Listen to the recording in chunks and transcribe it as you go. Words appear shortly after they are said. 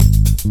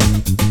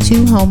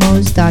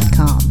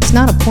twohomos.com. It's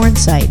not a porn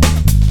site.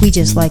 We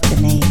just like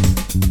the name.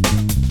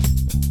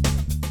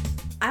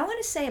 I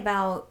want to say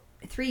about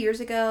 3 years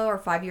ago or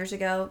 5 years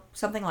ago,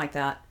 something like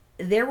that,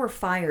 there were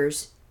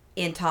fires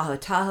in Tahoe.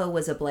 Tahoe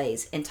was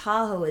ablaze. And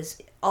Tahoe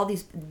is all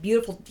these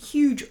beautiful,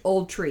 huge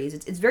old trees.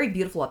 It's very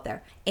beautiful up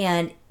there.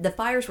 And the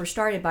fires were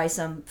started by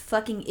some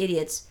fucking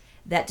idiots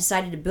that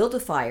decided to build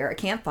a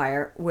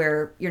campfire,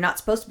 where you're not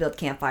supposed to build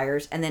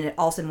campfires. And then it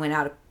all of a sudden went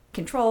out of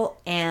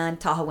control and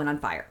Tahoe went on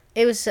fire.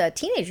 It was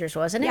teenagers,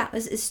 wasn't it? Yeah,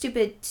 it's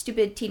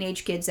stupid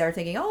teenage kids that are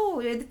thinking,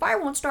 oh, the fire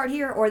won't start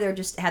here, or they're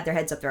just had their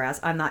heads up their ass.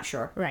 I'm not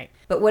sure. Right.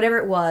 But whatever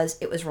it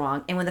was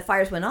wrong. And when the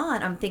fires went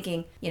on, I'm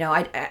thinking,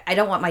 I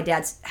don't want my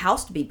dad's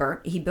house to be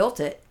burnt. He built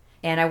it,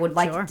 and I would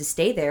like it to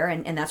stay there,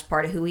 and that's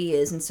part of who he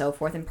is and so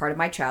forth, and part of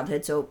my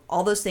childhood. So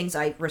all those things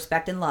I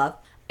respect and love.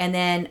 And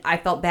then I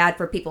felt bad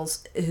for people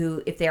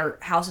who, if their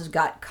houses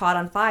got caught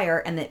on fire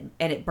and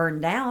it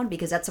burned down,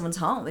 because that's someone's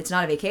home. It's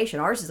not a vacation.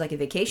 Ours is like a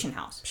vacation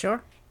house.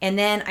 Sure. And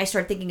then I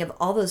started thinking of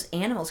all those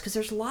animals, because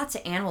there's lots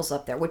of animals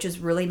up there, which is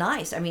really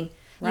nice. I mean,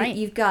 right.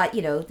 You've got,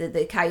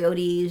 the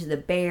coyotes, the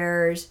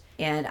bears,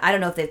 and I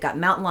don't know if they've got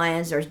mountain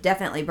lions. There's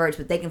definitely birds,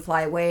 but they can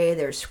fly away.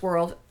 There's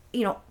squirrels,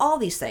 all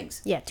these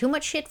things. Yeah, too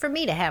much shit for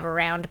me to have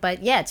around,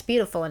 but yeah, it's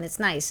beautiful and it's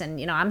nice. And,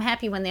 I'm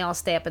happy when they all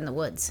stay up in the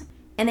woods.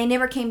 And they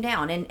never came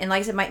down. And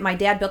like I said, my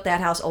dad built that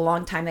house a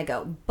long time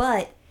ago.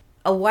 But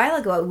a while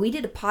ago, we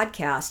did a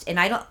podcast, and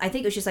I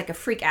think it was just like a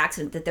freak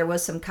accident that there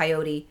was some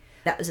coyote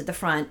that was at the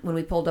front when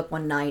we pulled up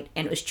one night,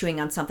 and it was chewing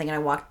on something, and I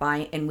walked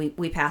by, and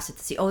we passed it.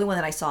 It's the only one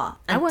that I saw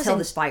until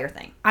this fire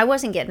thing. I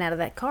wasn't getting out of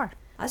that car.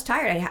 I was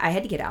tired. I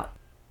had to get out.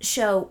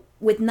 So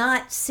with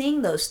not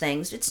seeing those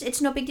things,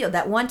 it's no big deal.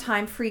 That one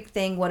time freak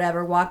thing,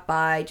 whatever, walk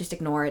by, just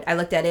ignore it. I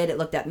looked at it. It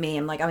looked at me.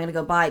 I'm like, I'm going to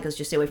go by. It goes,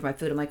 just stay away from my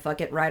food. I'm like,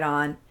 fuck it, right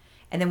on.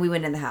 And then we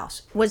went in the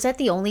house. Was that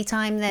the only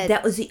time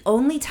That was the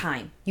only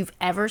time you've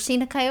ever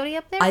seen a coyote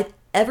up there? I've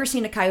ever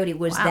seen a coyote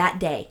was that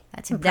day.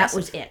 That's impressive. That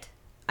was it.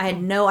 I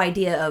had no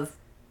idea of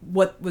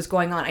what was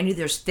going on. I knew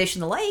there's fish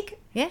in the lake.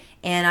 Yeah.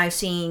 And I've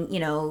seen,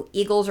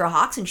 eagles or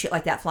hawks and shit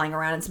like that flying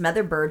around, and some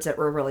other birds that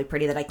were really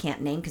pretty that I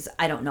can't name because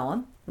I don't know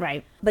them.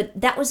 Right.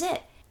 But that was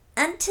it.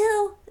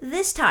 Until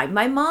this time.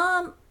 My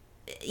mom,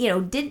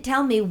 didn't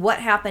tell me what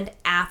happened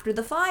after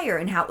the fire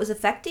and how it was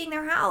affecting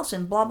their house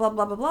and blah, blah,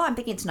 blah, blah, blah. I'm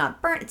thinking it's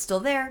not burnt. It's still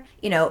there.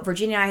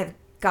 Virginia and I have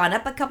gone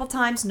up a couple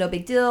times. No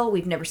big deal.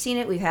 We've never seen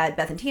it. We've had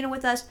Beth and Tina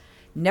with us.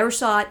 Never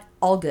saw it.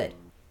 All good.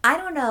 I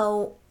don't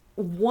know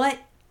what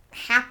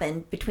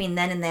happened between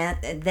then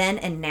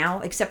and now,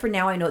 except for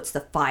now I know it's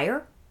the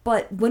fire.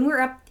 But when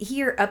we're up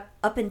here,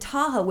 up in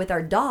Tahoe with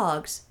our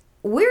dogs,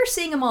 we're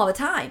seeing them all the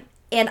time.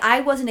 And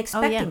I wasn't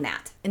expecting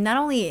that. And not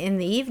only in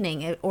the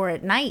evening or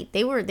at night,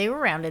 they were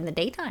around in the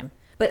daytime.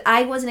 But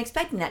I wasn't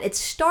expecting that. It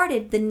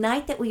started the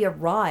night that we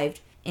arrived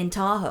in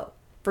Tahoe.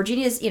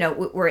 Virginia's,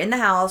 we're in the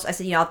house. I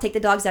said, I'll take the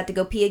dogs out to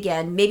go pee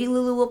again. Maybe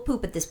Lulu will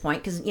poop at this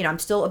point because, I'm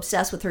still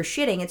obsessed with her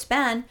shitting. It's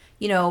been,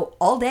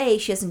 all day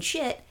she hasn't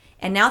shit.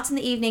 And now it's in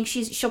the evening.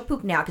 She'll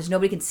poop now because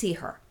nobody can see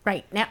her.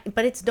 Right now,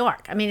 but it's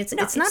dark. I mean, it's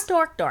not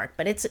dark,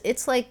 but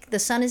it's like the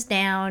sun is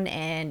down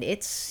and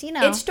it's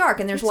it's dark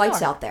and there's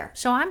lights out there.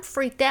 So I'm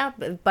freaked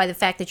out by the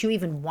fact that you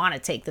even want to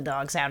take the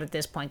dogs out at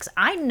this point because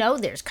I know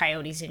there's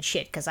coyotes and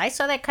shit because I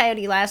saw that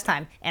coyote last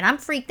time and I'm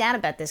freaked out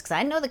about this because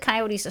I know the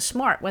coyotes are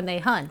smart when they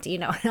hunt.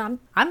 I'm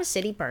a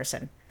city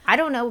person. I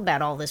don't know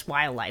about all this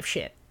wildlife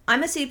shit.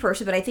 I'm a city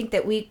person, but I think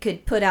that we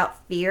could put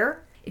out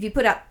fear. If you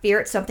put out fear,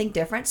 it's something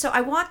different. So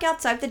I walk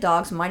outside with the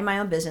dogs, mind my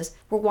own business.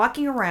 We're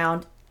walking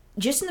around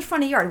just in the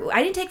front of the yard.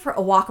 I didn't take for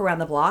a walk around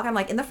the block. I'm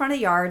like, in the front of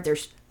the yard,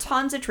 there's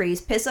tons of trees.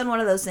 Piss on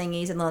one of those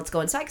thingies, and then let's go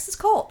inside because it's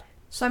cold.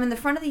 So I'm in the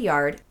front of the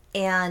yard,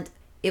 and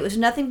it was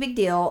nothing big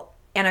deal.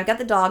 And I've got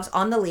the dogs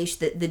on the leash,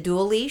 the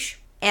dual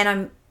leash, and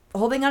I'm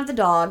holding on to the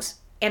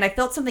dogs, and I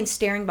felt something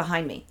staring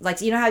behind me.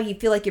 Like, how you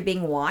feel like you're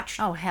being watched?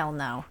 Oh, hell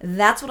no.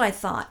 That's what I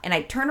thought. And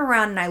I turn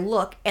around and I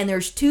look, and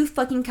there's 2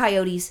 fucking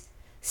coyotes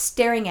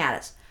staring at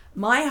us.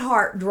 My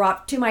heart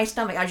dropped to my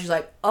stomach. I was just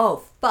like,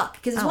 oh, fuck.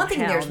 Because it's one thing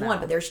there's one,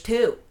 but there's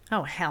 2.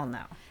 Oh, hell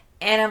no.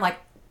 And I'm like,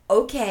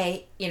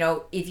 okay,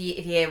 if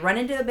you run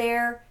into a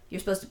bear, you're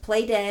supposed to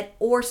play dead.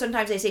 Or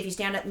sometimes they say if you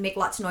stand up and make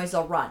lots of noise,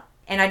 they'll run.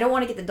 And I don't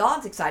want to get the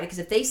dogs excited because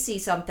if they see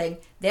something,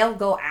 they'll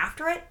go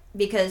after it.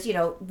 Because,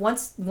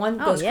 once one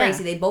goes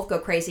crazy, they both go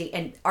crazy.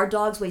 And our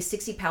dogs weigh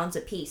 60 pounds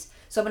apiece.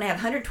 So I'm going to have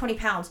 120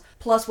 pounds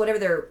plus whatever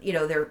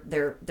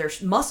their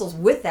muscles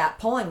with that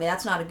pulling me.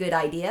 That's not a good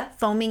idea.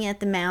 Foaming at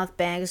the mouth,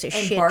 bags of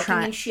and shit,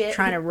 barking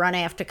trying to run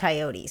after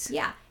coyotes.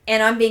 Yeah.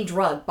 And I'm being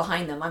drugged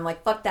behind them. I'm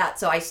like, fuck that.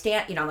 So I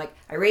stand, I'm like,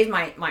 I raise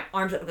my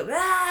arms up and go,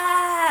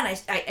 ah!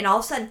 And all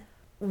of a sudden,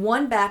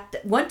 one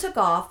took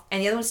off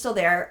and the other one's still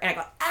there. And I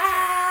go,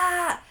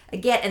 ah!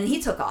 Again. And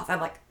he took off.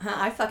 I'm like,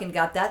 I fucking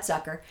got that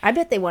sucker. I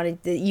bet they wanted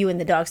you and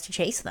the dogs to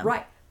chase them.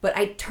 Right. But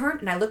I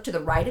turned and I looked to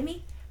the right of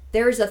me.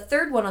 There's a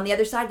third one on the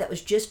other side that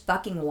was just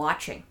fucking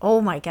watching.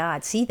 Oh my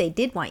God. See, they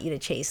did want you to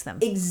chase them.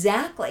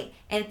 Exactly.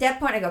 And at that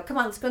point I go, come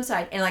on, let's go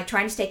inside. And like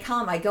trying to stay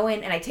calm, I go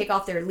in and I take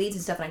off their leads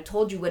and stuff and I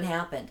told you what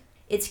happened.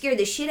 It scared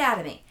the shit out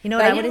of me. You know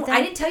what I would have done?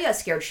 I didn't tell you I was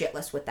scared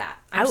shitless with that.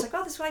 I was like,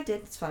 oh, this is what I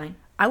did. It's fine.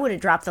 I would have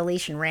dropped the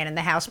leash and ran in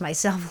the house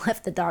myself,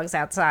 left the dogs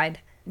outside.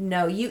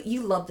 No,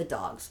 you love the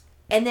dogs.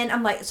 And then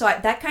I'm like,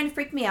 that kind of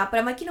freaked me out. But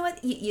I'm like, you know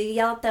what? You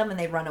yell at them and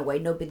they run away.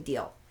 No big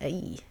deal.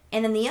 Ay.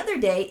 And then the other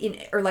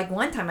day, or like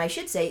one time, I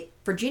should say,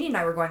 Virginia and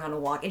I were going on a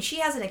walk. And she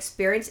hasn't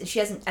experienced, and she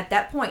hasn't, at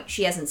that point,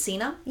 she hasn't seen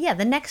them. Yeah,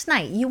 the next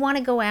night. You want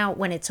to go out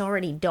when it's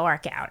already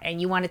dark out.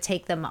 And you want to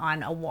take them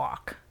on a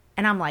walk.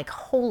 And I'm like,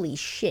 holy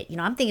shit. You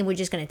know, I'm thinking we're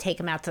just going to take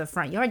them out to the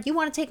front yard. You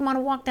want to take them on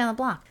a walk down the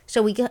block.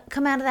 So we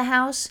come out of the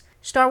house,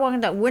 start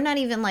walking down. We're not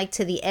even like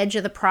to the edge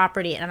of the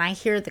property. And I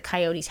hear the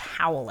coyotes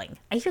howling.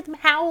 I hear them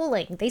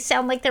howling. They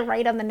sound like they're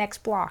right on the next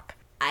block.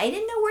 I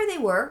didn't know where they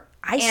were.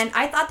 And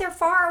I thought they're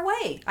far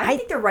away. I don't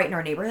think they're right in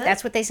our neighborhood.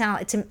 That's what they sound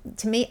like.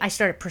 To me, I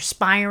started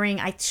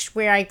perspiring. I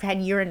swear I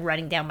had urine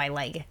running down my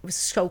leg. It was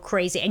so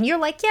crazy. And you're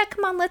like, yeah,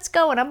 come on, let's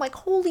go. And I'm like,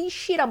 holy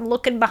shit, I'm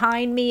looking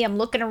behind me. I'm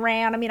looking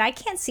around. I mean, I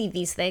can't see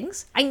these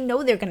things. I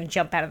know they're going to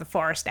jump out of the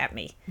forest at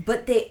me.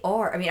 But they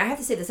are. I mean, I have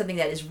to say that something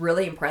that is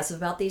really impressive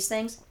about these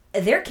things.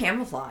 They're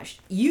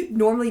camouflaged. You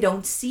normally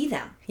don't see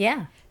them.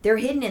 Yeah. They're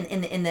hidden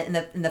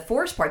in the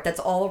forest part that's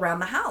all around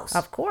the house.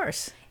 Of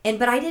course. But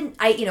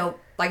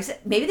like I said,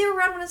 maybe they were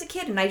around when I was a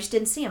kid and I just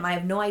didn't see them. I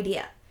have no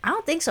idea. I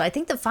don't think so. I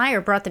think the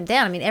fire brought them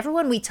down. I mean,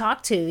 everyone we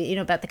talked to,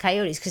 about the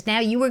coyotes, because now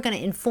you were going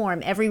to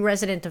inform every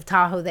resident of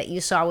Tahoe that you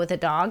saw with a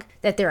dog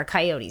that there are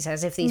coyotes,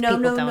 as if these people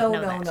don't know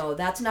that. No,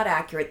 that's not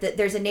accurate.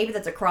 There's a neighbor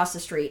that's across the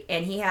street,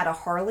 and he had a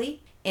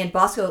Harley, and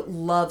Bosco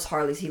loves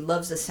Harleys. He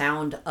loves the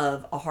sound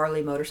of a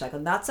Harley motorcycle.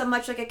 Not so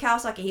much like a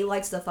Kawasaki. He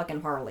likes the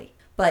fucking Harley.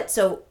 But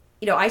so,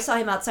 I saw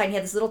him outside, and he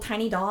had this little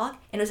tiny dog,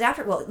 and it was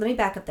after, well, let me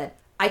back up then.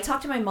 I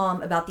talked to my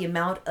mom about the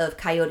amount of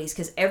coyotes,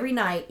 because every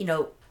night,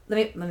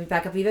 let me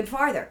back up even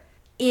farther.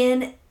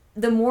 In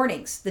the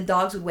mornings, the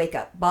dogs would wake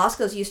up.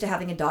 Bosco's used to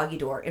having a doggy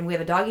door, and we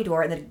have a doggy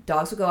door, and the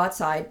dogs would go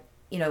outside,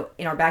 in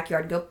our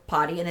backyard and go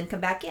potty and then come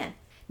back in.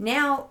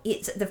 Now,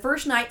 it's the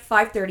first night,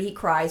 5:30, he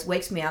cries,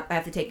 wakes me up. I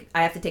have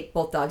to take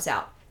both dogs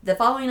out. The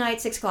following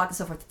night, 6 o'clock and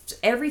so forth. So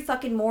every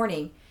fucking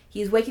morning,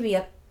 he's waking me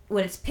up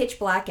when it's pitch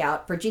black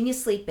out.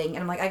 Virginia's sleeping, and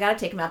I'm like, I gotta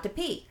take him out to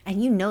pee.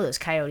 And those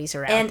coyotes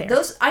are out there. And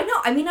those, I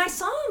know. I mean, I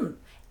saw them.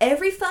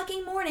 Every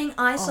fucking morning,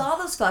 I saw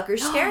those fuckers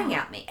staring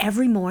at me.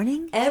 Every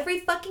morning?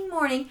 Every fucking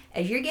morning,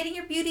 as you're getting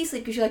your beauty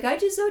sleep, because you're like, I'm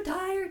just so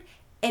tired.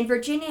 And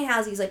Virginia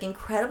has these, like,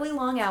 incredibly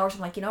long hours.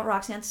 I'm like,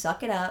 Roxanne,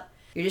 suck it up.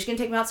 You're just going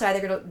to take them outside.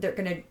 They're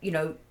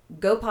gonna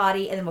go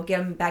potty, and then we'll get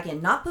them back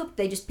in. Not poop,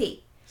 they just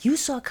pee. You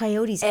saw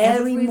coyotes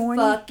every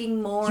morning? Every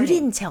fucking morning. You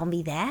didn't tell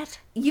me that.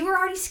 You were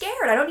already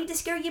scared. I don't need to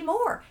scare you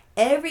more.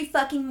 Every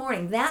fucking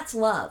morning. That's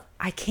love.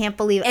 I can't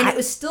believe it. And it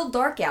was still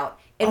dark out.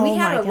 And we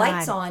had our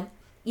lights on,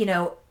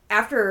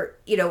 after,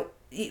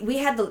 we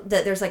had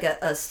there's like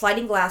a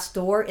sliding glass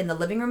door in the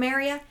living room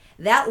area.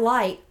 That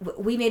light,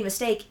 we made a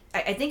mistake.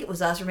 I think it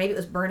was us, or maybe it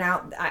was burnt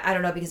out. I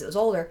don't know, because it was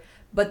older.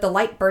 But the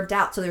light burnt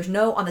out. So there's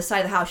on the side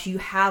of the house, you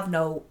have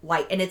no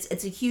light. And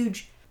it's a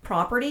huge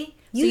property.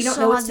 So you don't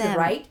know what's to the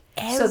right.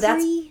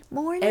 Every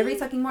morning? Every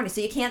fucking morning. So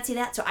you can't see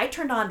that. So I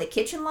turned on the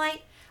kitchen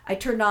light. I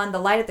turned on the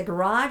light at the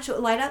garage so it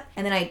would light up.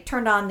 And then I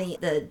turned on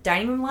the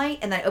dining room light.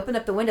 And then I opened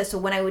up the window. So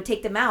when I would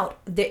take them out,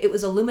 it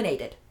was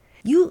illuminated.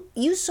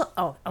 You saw...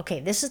 Oh, okay.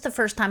 This is the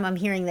first time I'm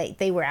hearing that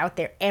they were out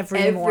there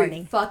every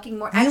morning. Every fucking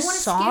morning. I don't want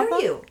to scare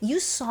you. You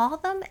saw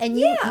them? And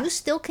you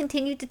still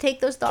continued to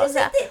take those dogs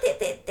out?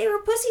 They were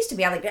pussies to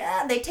me. I'm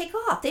like, they take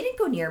off. They didn't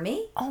go near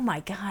me. Oh, my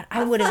God.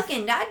 I'd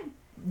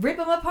rip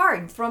them apart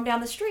and throw them down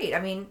the street. I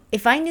mean...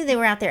 If I knew they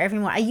were out there every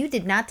morning... You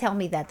did not tell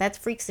me that. That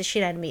freaks the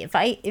shit out of me.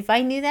 If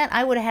I knew that,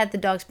 I would have had the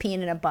dogs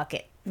peeing in a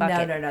bucket.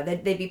 No.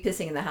 They'd be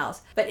pissing in the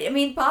house. But, I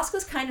mean,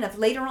 Bosco's kind enough.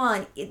 Later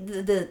on,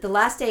 the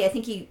last day, I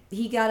think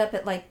he got up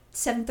at like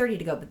 7:30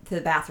 to go to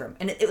the bathroom.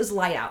 And it was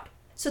light out.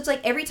 So it's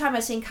like every time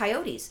I've seen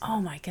coyotes. Oh,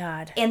 my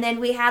God. And then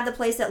we had the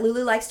place that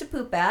Lulu likes to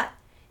poop at.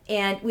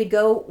 And we'd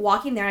go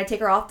walking there, and I'd take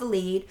her off the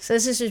lead. So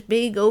this is this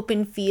big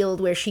open field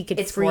where she could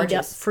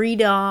free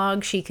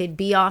dog. She could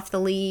be off the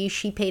leash.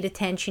 She paid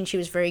attention. She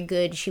was very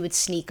good. She would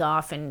sneak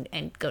off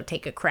and go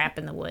take a crap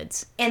in the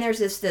woods. And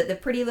there's the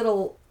pretty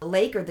little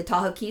lake, or the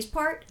Tahoe Keys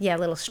part. Yeah, a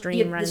little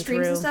stream running the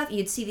streams through. And stuff.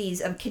 You'd see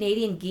these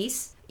Canadian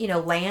geese,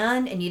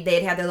 land, and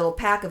they'd have their little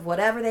pack of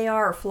whatever they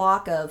are, or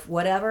flock of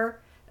whatever.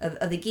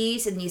 Of the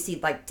geese, and you see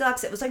like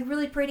ducks. It was like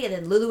really pretty. And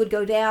then Lulu would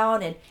go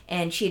down,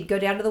 and she'd go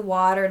down to the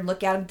water and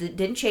look at them.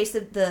 Didn't chase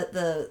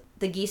the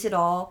geese at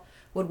all.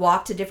 Would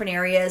walk to different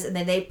areas, and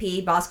then they'd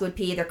pee. Bosco would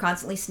pee. They're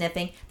constantly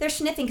sniffing. They're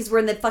sniffing because we're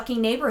in the fucking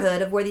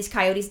neighborhood of where these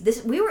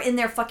coyotes. We were in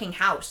their fucking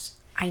house.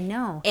 I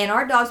know. And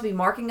our dogs would be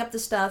marking up the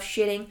stuff,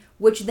 shitting,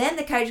 which then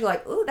the coyotes were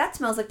like, ooh, that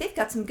smells like they've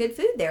got some good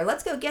food there.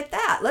 Let's go get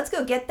that. Let's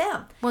go get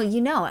them. Well,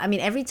 I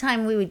mean, every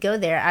time we would go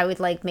there, I would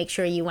make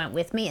sure you went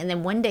with me. And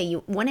then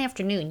one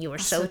afternoon, you were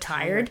so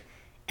tired.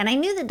 And I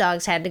knew the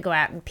dogs had to go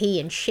out and pee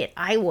and shit.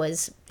 I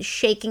was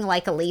shaking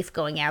like a leaf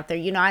going out there.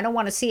 I don't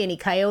want to see any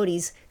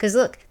coyotes. Because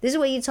look, this is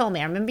what you told me.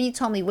 I remember you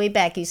told me way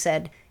back, you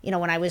said,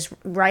 when I was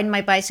riding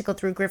my bicycle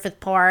through Griffith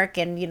Park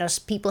and,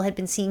 people had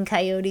been seeing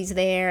coyotes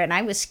there and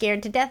I was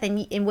scared to death.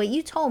 And what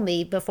you told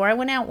me before I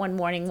went out one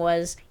morning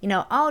was,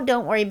 oh,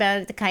 don't worry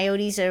about it. The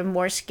coyotes are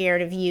more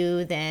scared of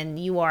you than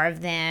you are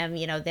of them.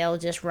 They'll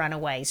just run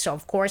away. So,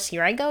 of course,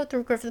 here I go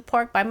through Griffith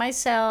Park by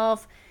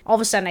myself. All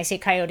of a sudden, I see a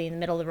coyote in the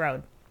middle of the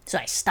road. So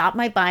I stop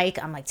my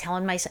bike. I'm like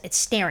telling myself, it's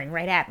staring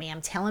right at me.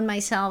 I'm telling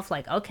myself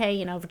like,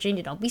 okay,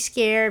 Virginia, don't be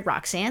scared.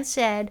 Roxanne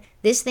said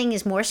this thing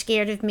is more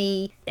scared of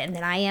me than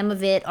I am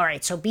of it. All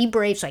right, so be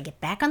brave. So I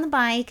get back on the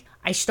bike.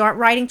 I start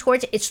riding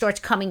towards it. It starts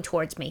coming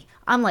towards me.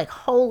 I'm like,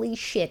 holy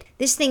shit.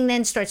 This thing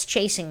then starts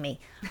chasing me.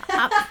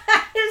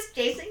 It's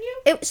chasing you?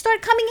 It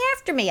started coming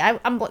after me.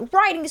 I'm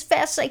riding as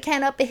fast as I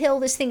can up a hill.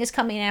 This thing is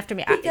coming after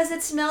me. Because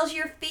it smells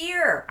your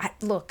fear.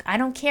 Look, I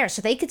don't care.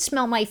 So they could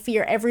smell my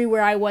fear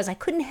everywhere I was. I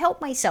couldn't help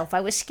myself.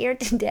 I was scared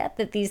to death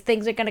that these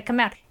things are going to come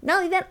out. Not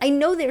only that, I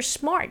know they're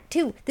smart,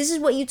 too. This is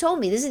what you told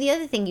me. This is the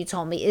other thing you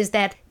told me, is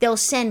that they'll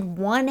send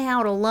one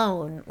out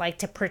alone, like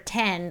to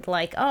pretend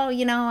like, oh,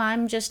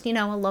 I'm just,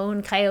 a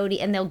lone coyote.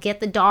 And they'll get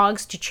the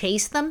dogs to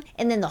chase them.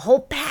 And then the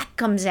whole pack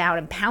comes out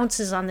and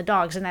pounces on the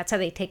dogs. And that's how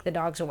they take the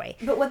dogs away.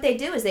 But what they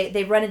do is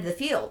they run into the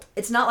field.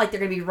 It's not like they're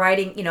going to be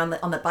riding, on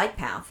the bike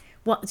path.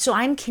 Well, so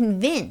I'm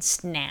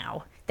convinced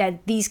now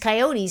that these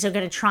coyotes are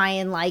going to try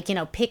and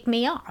pick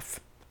me off.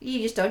 You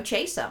just don't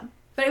chase them.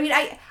 But I mean,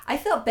 I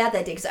felt bad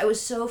that day because I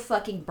was so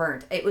fucking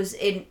burnt. It was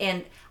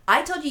and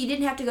I told you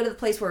didn't have to go to the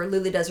place where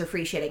Lulu does her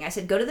free shitting. I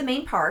said go to the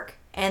main park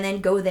and then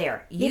go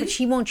there. Yeah, but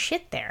she won't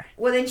shit there.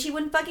 Well, then she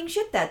wouldn't fucking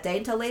shit that day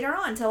until later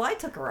on, until I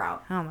took her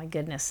out. Oh my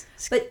goodness.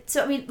 But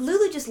so I mean,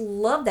 Lulu just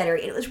loved that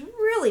area. It was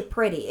really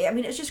pretty. I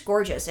mean, it was just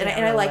gorgeous, and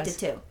I liked it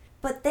too.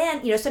 But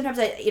then, sometimes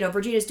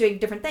Virginia's doing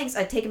different things.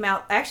 I take them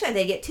out. Actually,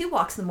 they get 2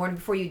 walks in the morning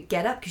before you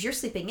get up because you're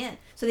sleeping in.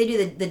 So they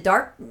do the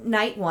dark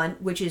night one,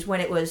 which is when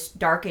it was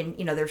dark and,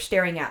 they're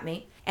staring at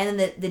me. And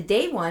then the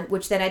day one,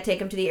 which then I'd take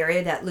them to the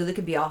area that Lulu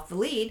could be off the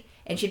lead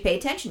and she'd pay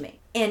attention to me.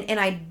 And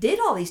I did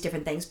all these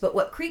different things. But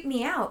what creeped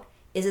me out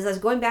is as I was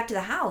going back to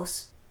the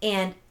house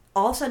and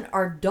all of a sudden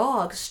our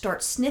dogs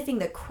start sniffing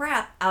the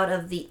crap out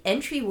of the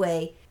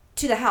entryway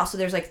to the house. So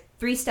there's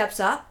 3 steps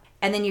up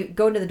and then you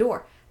go into the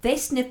door. They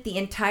sniffed the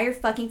entire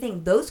fucking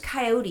thing. Those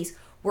coyotes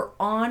were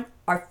on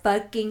our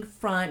fucking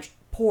front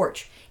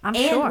porch. I'm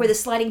sure. Where the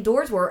sliding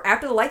doors were,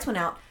 after the lights went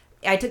out,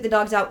 I took the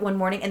dogs out one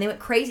morning and they went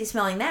crazy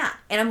smelling that.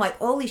 And I'm like,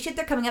 holy shit,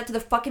 they're coming up to the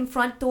fucking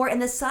front door and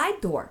the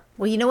side door.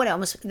 Well, you know what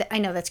I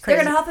know that's crazy.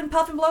 They're going to huff and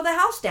puff and blow the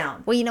house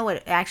down. Well, you know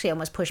what actually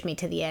almost pushed me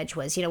to the edge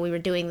was, we were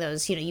doing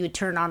those, you would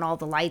turn on all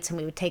the lights and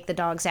we would take the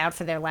dogs out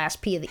for their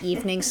last pee of the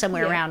evening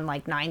somewhere around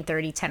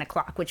 9:30, 10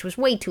 o'clock, which was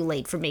way too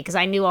late for me because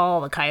I knew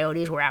all the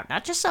coyotes were out.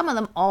 Not just some of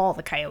them, all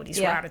the coyotes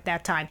were out at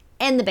that time.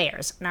 And the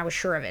bears, and I was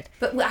sure of it.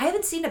 But I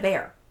haven't seen a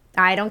bear.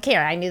 I don't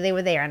care. I knew they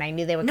were there and I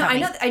knew they were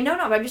coming. I know,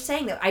 but I'm just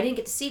saying that I didn't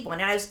get to see one.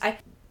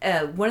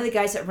 And one of the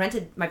guys that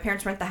my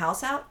parents rent the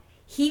house out,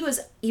 he was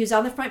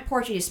on the front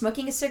porch, he was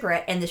smoking a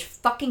cigarette, and this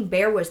fucking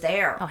bear was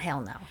there. Oh, hell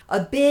no.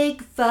 A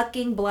big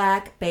fucking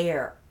black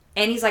bear.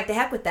 And he's like, the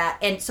heck with that.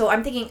 And so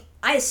I'm thinking,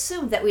 I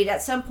assumed that we'd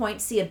at some point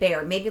see a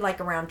bear, maybe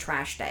around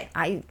trash day.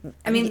 I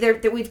mean,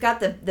 we've got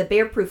the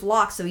bear-proof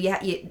lock, so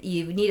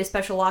you need a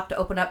special lock to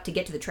open up to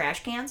get to the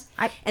trash cans.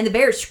 And the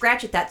bears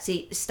scratch at that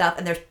stuff,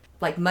 and there's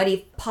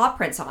muddy paw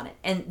prints on it,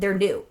 and they're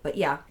new, but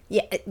yeah.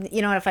 Yeah,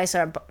 if I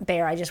saw a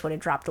bear, I just would have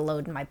dropped a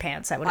load in my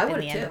pants. That would have been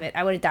the end of it.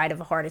 I would have died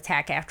of a heart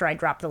attack after I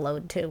dropped the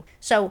load, too.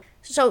 So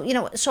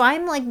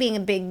I'm being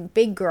a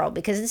big girl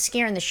because it's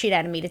scaring the shit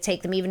out of me to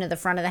take them even to the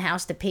front of the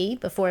house to pee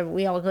before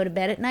we all go to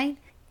bed at night.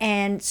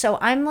 And so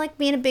I'm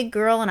being a big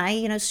girl and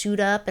I, suit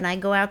up and I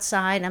go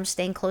outside and I'm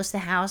staying close to the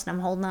house and I'm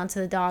holding on to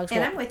the dogs.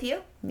 And I'm with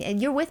you.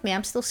 And you're with me.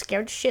 I'm still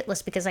scared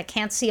shitless because I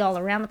can't see all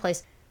around the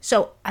place.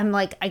 So I'm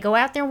I go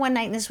out there one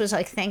night, and this was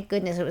thank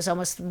goodness, it was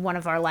almost one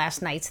of our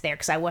last nights there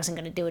because I wasn't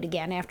going to do it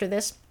again after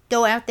this.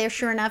 Go out there,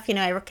 sure enough,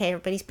 okay,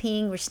 everybody's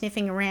peeing, we're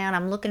sniffing around,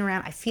 I'm looking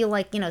around, I feel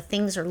like,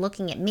 things are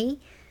looking at me.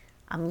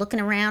 I'm looking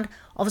around,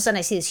 all of a sudden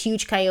I see this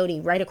huge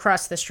coyote right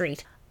across the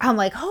street. I'm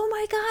like, oh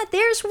my God,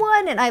 there's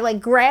one. And I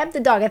grabbed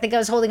the dog. I think I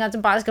was holding on to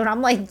Bosco and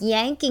I'm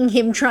yanking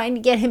him, trying to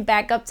get him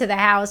back up to the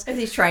house. As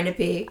he's trying to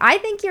pee. I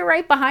think you're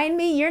right behind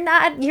me. You're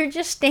not. You're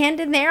just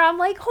standing there. I'm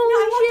like,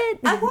 holy shit.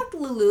 I walked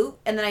Lulu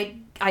and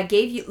then I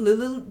gave you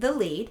Lulu the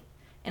lead.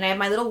 And I have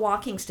my little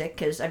walking stick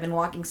because I've been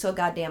walking so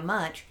goddamn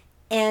much.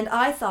 And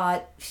I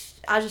thought,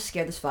 I'll just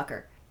scare this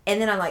fucker. And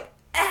then I'm like,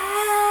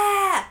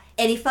 ah!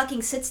 And he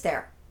fucking sits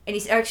there. And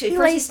he's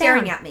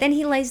staring at me. Then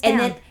he lays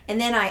down.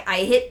 And then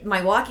I hit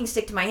my walking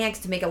stick to my hands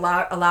to make a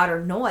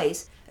louder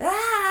noise.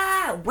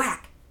 Ah!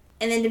 Whack!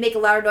 And then to make a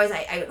louder noise,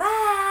 then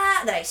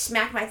I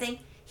smacked my thing.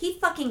 He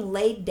fucking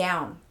laid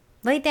down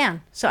Lay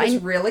down. So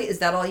Really? Is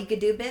that all you could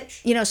do,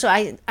 bitch? so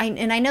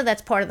I know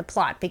that's part of the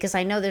plot because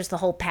I know there's the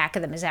whole pack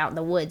of them is out in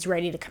the woods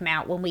ready to come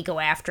out when we go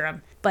after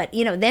them. But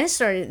then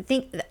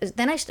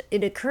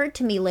it occurred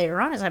to me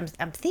later on as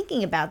I'm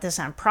thinking about this,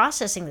 I'm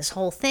processing this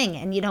whole thing,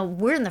 and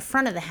we're in the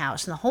front of the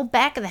house, and the whole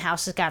back of the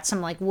house has got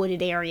some like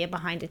wooded area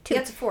behind it too.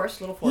 Yeah, it's a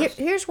forest, little forest.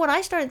 Here's what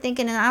I started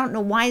thinking, and I don't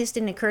know why this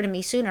didn't occur to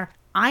me sooner.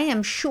 I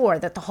am sure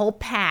that the whole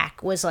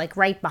pack was like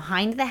right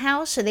behind the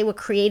house, so they were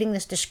creating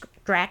this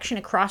distraction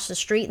across the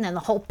street, and then the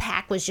whole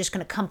pack was just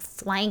going to come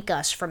flank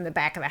us from the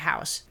back of the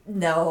house.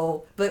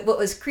 No, but what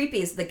was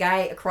creepy is the guy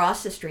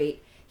across the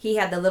street, he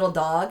had the little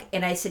dog,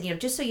 and I said,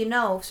 just so you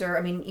know, sir,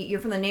 I mean, you're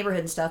from the neighborhood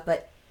and stuff,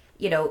 but,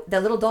 the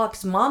little dog,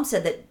 'cause Mom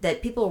said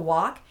that people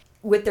walk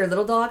with their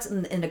little dogs,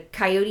 and a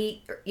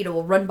coyote,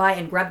 will run by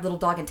and grab the little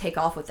dog and take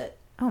off with it.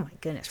 Oh, my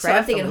goodness. So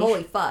I'm thinking,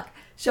 holy fuck.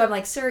 So I'm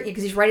like, sir,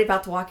 because he's right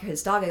about to walk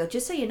his dog. I go,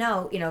 just so you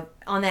know,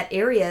 on that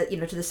area,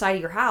 to the side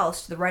of your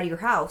house, to the right of your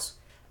house,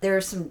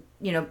 there's some,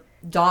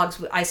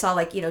 dogs. I saw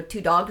like, 2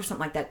 dogs or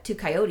something like that, 2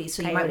 coyotes.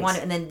 So you might want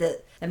it. And then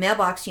the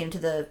mailbox, to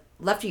the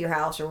left of your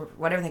house or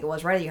whatever I think it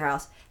was, right of your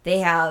house, they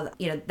have,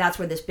 that's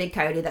where this big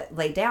coyote that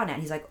laid down at.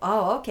 And he's like,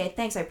 oh, okay,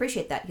 thanks. I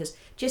appreciate that. He goes,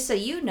 just so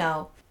you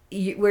know,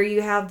 where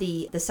you have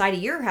the side of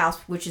your house,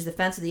 which is the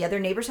fence of the other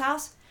neighbor's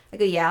house. I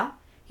go, yeah.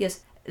 He goes,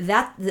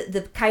 that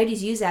the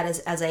coyotes use that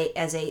as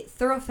a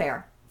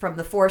thoroughfare from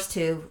the forest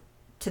to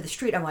the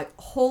street. I'm like,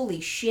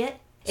 holy shit.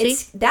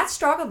 That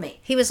startled me.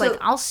 He was like,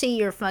 I'll see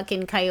your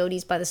fucking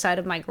coyotes by the side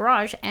of my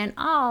garage, and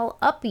I'll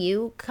up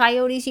you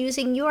coyotes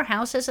using your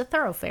house as a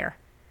thoroughfare.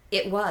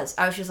 It was.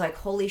 I was just like,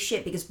 holy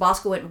shit, because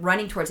Bosco went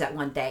running towards that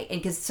one day,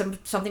 and because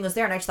something was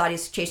there, and I just thought he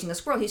was chasing a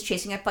squirrel. He was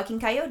chasing a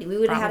fucking coyote. We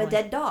would have had a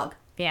dead dog.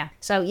 Yeah.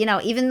 So,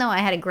 even though I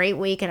had a great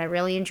week and I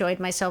really enjoyed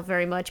myself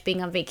very much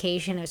being on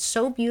vacation, it was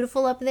so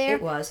beautiful up there.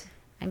 It was.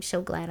 I'm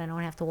so glad I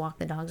don't have to walk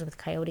the dogs with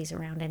coyotes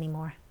around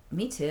anymore.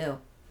 Me too.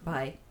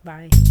 Bye.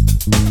 Bye.